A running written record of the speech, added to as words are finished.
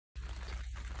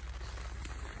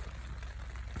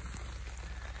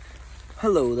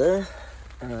Hello there.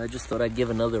 I just thought I'd give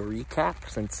another recap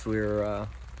since we're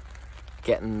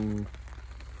getting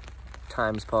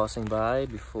times passing by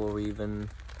before you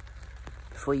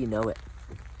know it,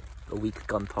 a week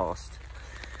gone past.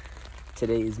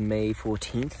 Today is May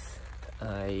 14th.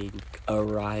 I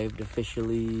arrived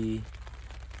officially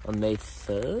on May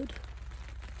 3rd?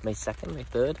 May 2nd, May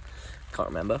 3rd? Can't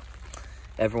remember.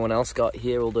 Everyone else got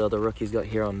here, all the other rookies got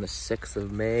here on the 6th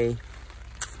of May.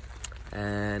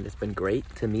 And it's been great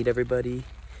to meet everybody.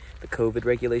 The COVID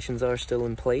regulations are still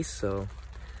in place, so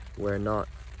we're not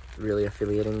really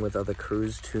affiliating with other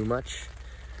crews too much.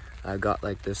 I've got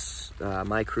like this,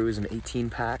 my crew is an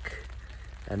 18-pack,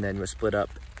 and then we're split up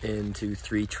into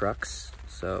 3 trucks.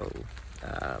 So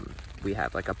we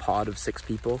have like a pod of 6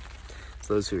 people.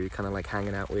 So those who you're kind of like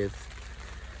hanging out with,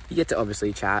 you get to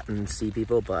obviously chat and see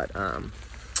people, but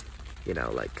you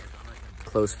know, like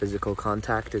close physical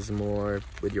contact is more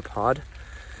with your pod.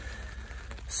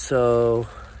 So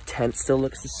tent still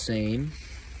looks the same,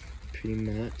 pretty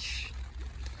much.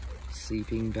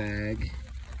 Sleeping bag,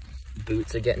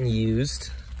 boots are getting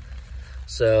used.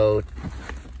 So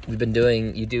we've been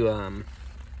doing, you do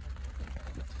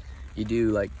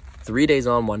like 3 days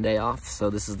on, 1 day off. So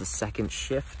this is the 2nd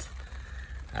shift.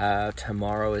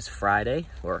 Tomorrow is Friday,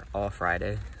 or off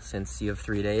Friday, since you have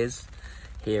 3 days.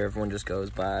 Here everyone just goes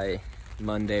by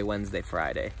Monday, Wednesday,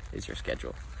 Friday is your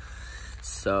schedule.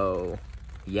 So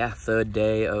yeah, 3rd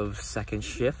day of 2nd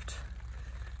shift.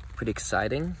 Pretty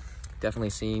exciting. Definitely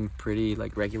seeing pretty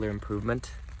like regular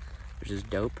improvement, which is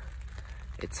dope.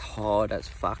 It's hard as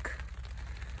fuck.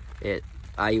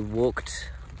 I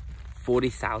walked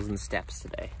 40,000 steps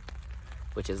today,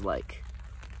 which is like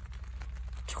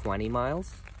 20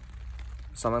 miles,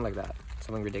 something like that,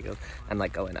 something ridiculous. And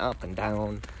like going up and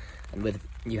down, and with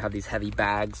you have these heavy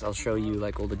bags. I'll show you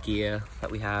like all the gear that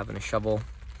we have and a shovel,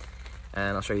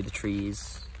 and I'll show you the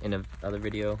trees in another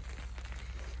video.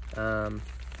 Yeah,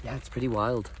 it's pretty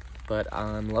wild, but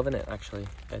I'm loving it actually.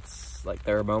 It's like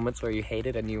there are moments where you hate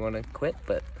it and you want to quit,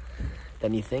 but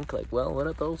then you think like, well, what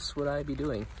else would I be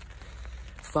doing?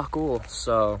 Fuck all.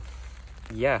 So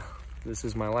yeah, this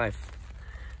is my life.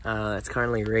 It's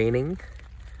currently raining.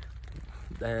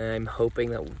 I'm hoping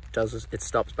that it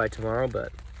stops by tomorrow,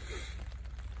 but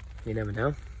you never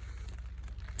know.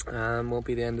 Won't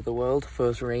be the end of the world.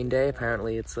 First rain day.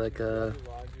 Apparently it's like a...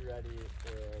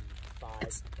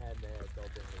 It's...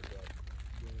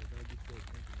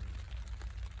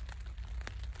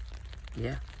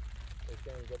 Yeah.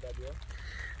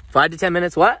 5 to 10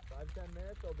 minutes, what? 5 to 10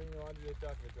 minutes, I'll bring your laundry to your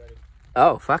truck if it's ready.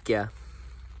 Oh, fuck yeah.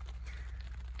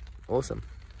 Awesome.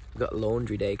 We've got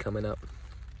laundry day coming up.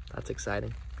 That's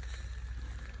exciting.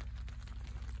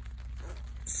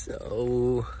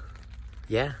 So,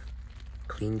 yeah.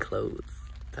 Clean clothes.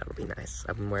 That would be nice.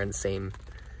 I've been wearing the same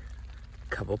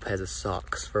couple pairs of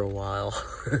socks for a while.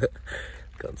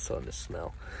 Got starting to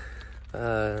smell.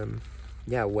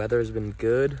 Yeah, weather's been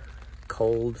good.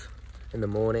 Cold in the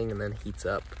morning and then heats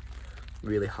up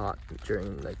really hot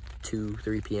during like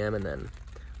 2-3 p.m. and then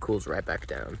cools right back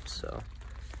down. So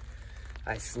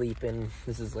I sleep in,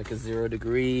 this is like a 0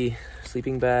 degree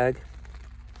sleeping bag,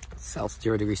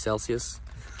 0 degrees Celsius,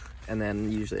 and then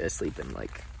usually I sleep in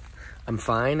like, I'm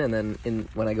fine, and then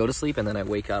when I go to sleep, and then I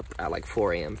wake up at like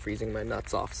 4 a.m. freezing my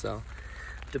nuts off, so I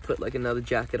have to put like another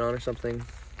jacket on or something.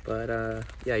 But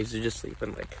yeah, I usually just sleep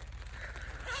in like,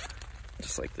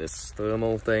 just like this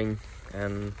thermal thing,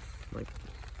 and like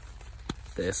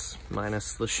this,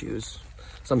 minus the shoes.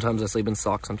 Sometimes I sleep in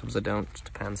socks, sometimes I don't, just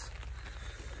depends.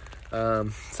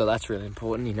 So that's really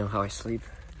important, you know how I sleep.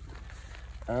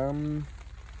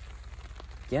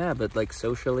 Yeah, but like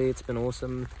socially, it's been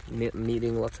awesome,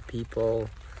 meeting lots of people.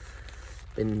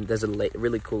 There's a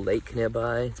really cool lake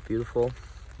nearby, it's beautiful,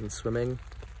 and swimming.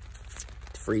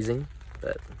 It's freezing,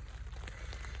 but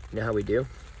you know how we do.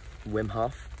 Wim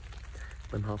Hof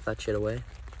that shit away.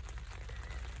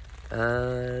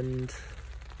 And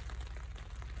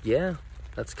yeah,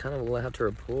 that's kind of all I have to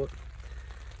report.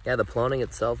 Yeah, the planning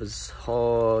itself is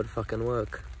hard fucking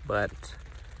work, but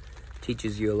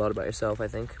teaches you a lot about yourself, I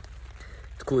think.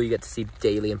 It's cool you get to see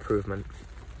daily improvement.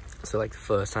 So like the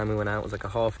first time we went out was like a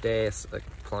half day. I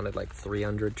planted like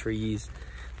 300 trees.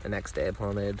 The next day I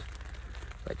planted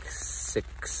like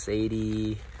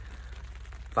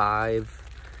 685.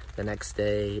 The next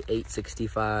day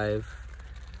 865.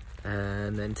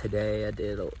 And then today I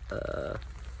did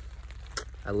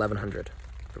 1100.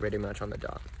 Pretty much on the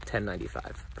dot.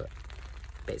 1095, but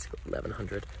basically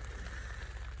 1100.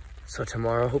 So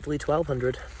tomorrow hopefully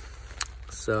 1200.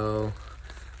 So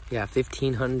yeah,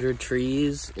 1500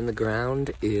 trees in the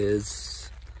ground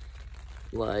is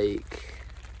like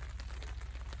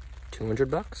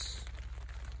 $200.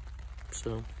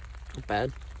 So, not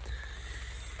bad.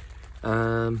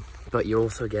 But you're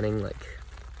also getting like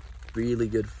really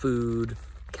good food,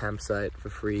 campsite for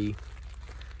free.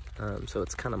 So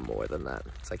it's kind of more than that.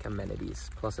 It's like amenities,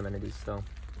 plus amenities, so.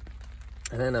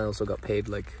 And then I also got paid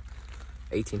like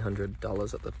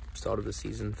 $1,800 at the start of the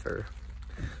season for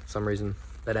some reason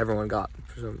that everyone got.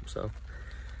 So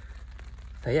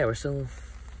but yeah, we're still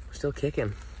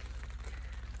kicking.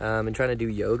 And trying to do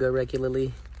yoga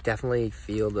regularly. Definitely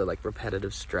feel the like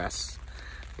repetitive stress.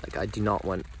 Like I do not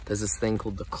want, there's this thing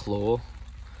called the claw,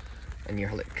 and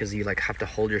you're like, because you like have to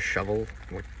hold your shovel,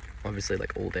 obviously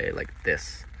like all day like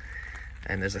this.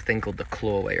 And there's a thing called the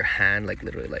claw where your hand like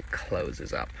literally like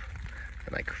closes up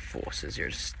and like forces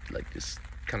your like this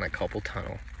kind of carpal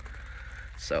tunnel.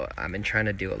 So I've been trying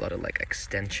to do a lot of like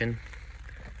extension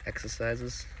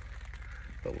exercises,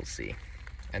 but we'll see.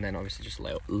 And then obviously just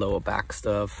lower back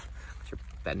stuff, you're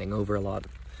bending over a lot.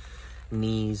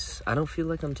 Knees, I don't feel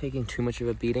like I'm taking too much of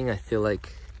a beating. I feel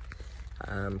like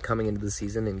coming into the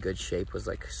season in good shape was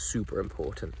like super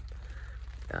important.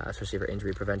 Especially for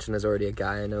injury prevention. There's already a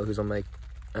guy I know who's on my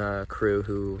crew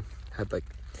who had like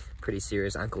pretty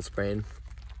serious ankle sprain.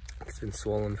 It's been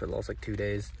swollen for the last like 2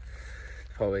 days.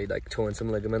 Probably like torn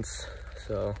some ligaments.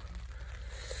 So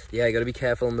yeah, you gotta be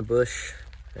careful in the bush.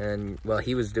 And well,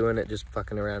 he was doing it just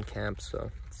fucking around camp,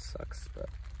 so it sucks. But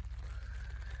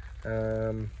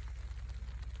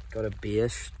got a beer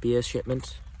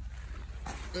shipment.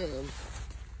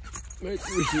 Right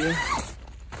through here.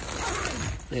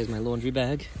 There's my laundry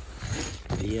bag,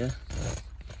 beer,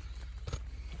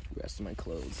 rest of my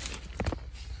clothes.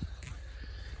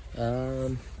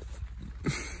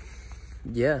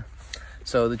 Yeah,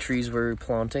 so the trees we're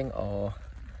planting are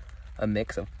a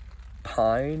mix of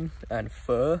pine and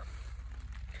fir,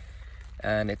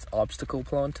 and it's obstacle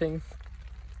planting,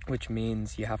 which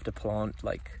means you have to plant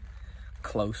like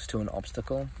close to an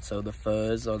obstacle. So the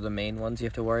firs are the main ones you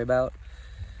have to worry about,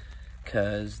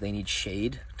 because they need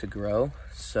shade to grow,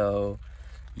 so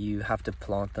you have to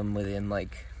plant them within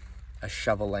like a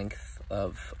shovel length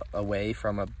away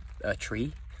from a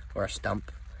tree or a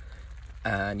stump,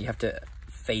 and you have to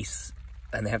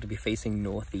they have to be facing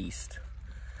northeast.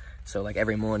 So like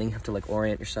every morning you have to like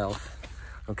orient yourself.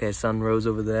 Okay, sun rose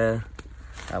over there,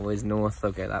 that was north,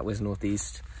 okay, that was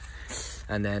northeast.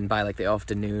 And then by like the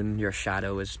afternoon your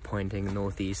shadow is pointing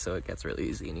northeast, so it gets really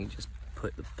easy and you just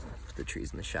put the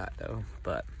trees in the shadow.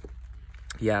 But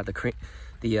yeah,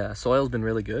 the soil's been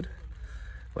really good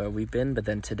where we've been, but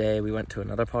then today we went to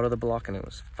another part of the block and it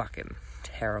was fucking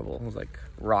terrible. It was like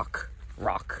rock.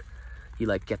 You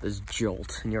like get this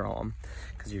jolt in your arm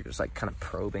because you're just like kind of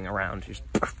probing around. You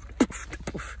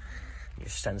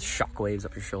just sends shockwaves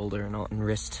up your shoulder and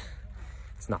wrist.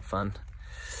 It's not fun.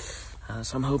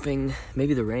 So I'm hoping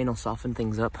maybe the rain will soften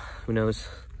things up. Who knows?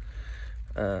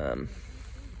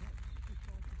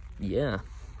 Yeah,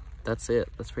 that's it.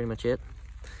 That's pretty much it.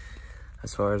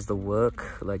 As far as the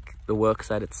work, like the work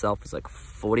site itself is like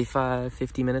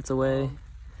 45-50 minutes away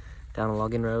down a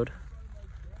logging road.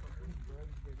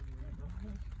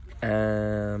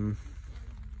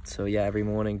 So yeah, every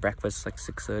morning breakfast like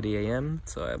 6:30 a.m.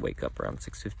 So I wake up around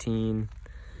 6:15.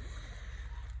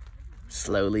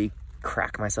 Slowly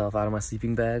crack myself out of my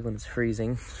sleeping bag when it's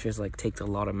freezing. It just like takes a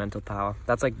lot of mental power.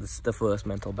 That's like the first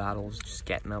mental battle, is just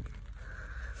getting up.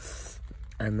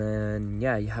 And then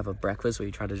yeah, you have a breakfast where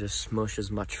you try to just smush as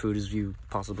much food as you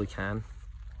possibly can,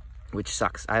 which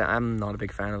sucks. I'm not a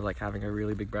big fan of like having a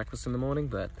really big breakfast in the morning,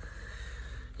 but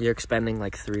you're expending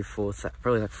like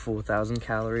probably like 4,000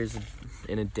 calories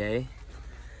in a day,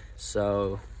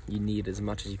 so you need as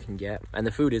much as you can get. And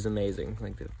the food is amazing,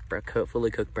 like the fully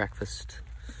cooked breakfast.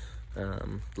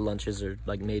 Lunches are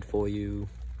like made for you,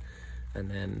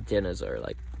 and then dinners are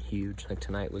like huge. Like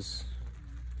tonight was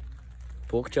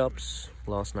pork chops,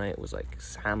 last night was like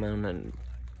salmon and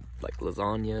like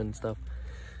lasagna and stuff.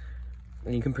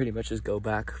 And you can pretty much just go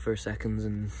back for seconds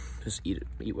and just eat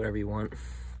whatever you want.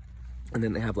 And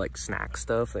then they have like snack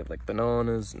stuff. They have like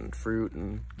bananas and fruit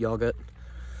and yogurt,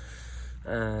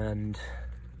 and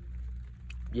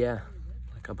yeah,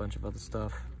 like a bunch of other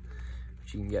stuff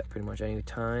which you can get pretty much any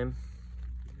time.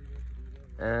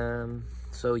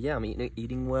 So yeah, I'm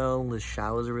eating well. The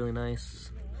showers are really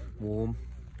nice, warm,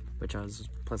 which I was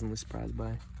pleasantly surprised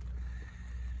by.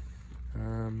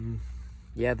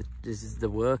 Yeah, the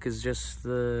work is just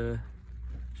a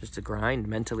grind,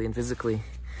 mentally and physically.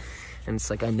 And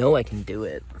it's like, I know I can do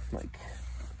it. Like,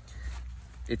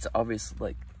 it's obvious,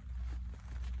 like,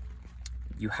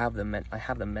 I have the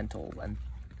mental and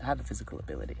I have the physical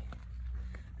ability.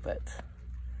 But,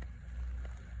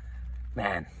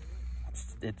 man,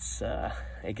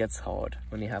 it gets hard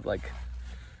when you have like,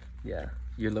 yeah,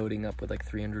 you're loading up with like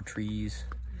 300 trees.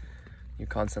 You're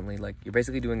constantly like, you're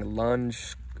basically doing a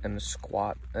lunge and a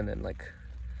squat and then like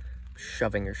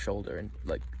shoving your shoulder and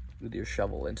like with your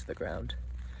shovel into the ground,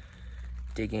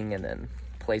 digging and then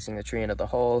placing the tree into the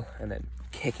hole and then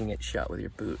kicking it shut with your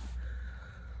boot.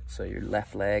 So your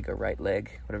left leg or right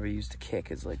leg, whatever you use to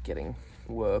kick, is like getting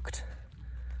worked.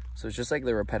 So it's just like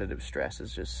the repetitive stress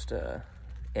is just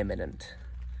imminent.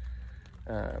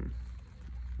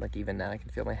 Like even now I can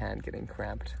feel my hand getting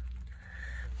cramped.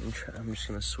 I'm just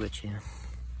gonna switch here.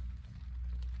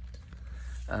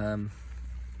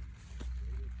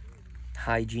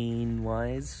 Hygiene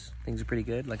wise, things are pretty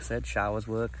good. Like I said, showers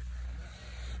work.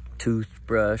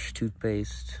 Toothbrush,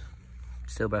 toothpaste,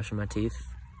 still brushing my teeth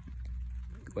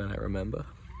when I remember.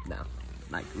 No,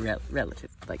 like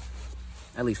relative, like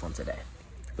at least once a day,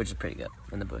 which is pretty good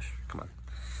in the bush. Come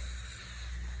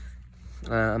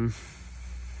on.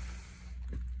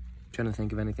 Trying to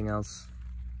think of anything else.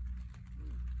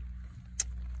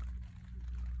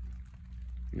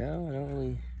 No, I don't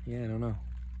really, I don't know.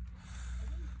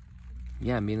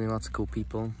 Yeah, meeting lots of cool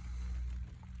people.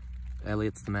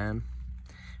 Elliot's the man,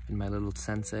 and my little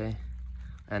sensei,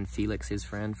 and Felix, his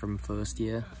friend from first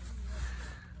year.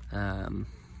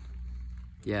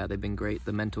 Yeah, they've been great.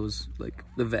 The mentors, like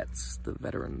the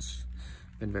veterans,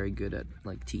 been very good at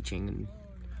like teaching and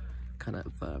kind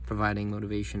of providing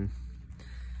motivation,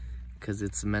 because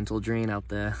it's a mental drain out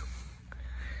there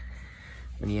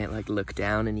when you like look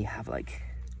down and you have like,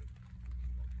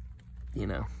 you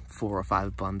know, 4 or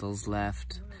 5 bundles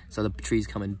left. So the trees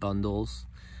come in bundles.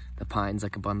 The pine's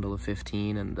like a bundle of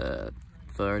 15 and the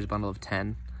fir is a bundle of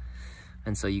 10.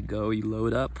 And so you go, you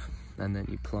load up, and then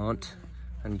you plant,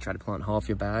 and you try to plant half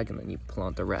your bag, and then you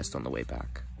plant the rest on the way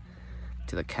back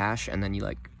to the cache, and then you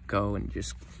like go and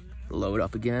just load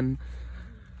up again.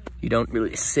 You don't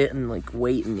really sit and like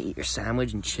wait and eat your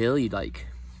sandwich and chill. You like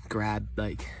grab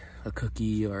like a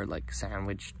cookie or like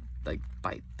sandwich, like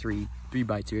bite three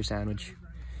bites of your sandwich,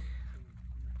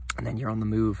 and then you're on the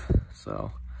move.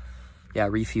 So yeah,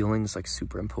 refueling is like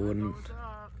super important.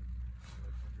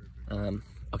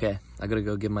 Okay, I gotta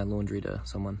go give my laundry to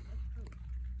someone.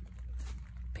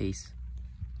 Peace.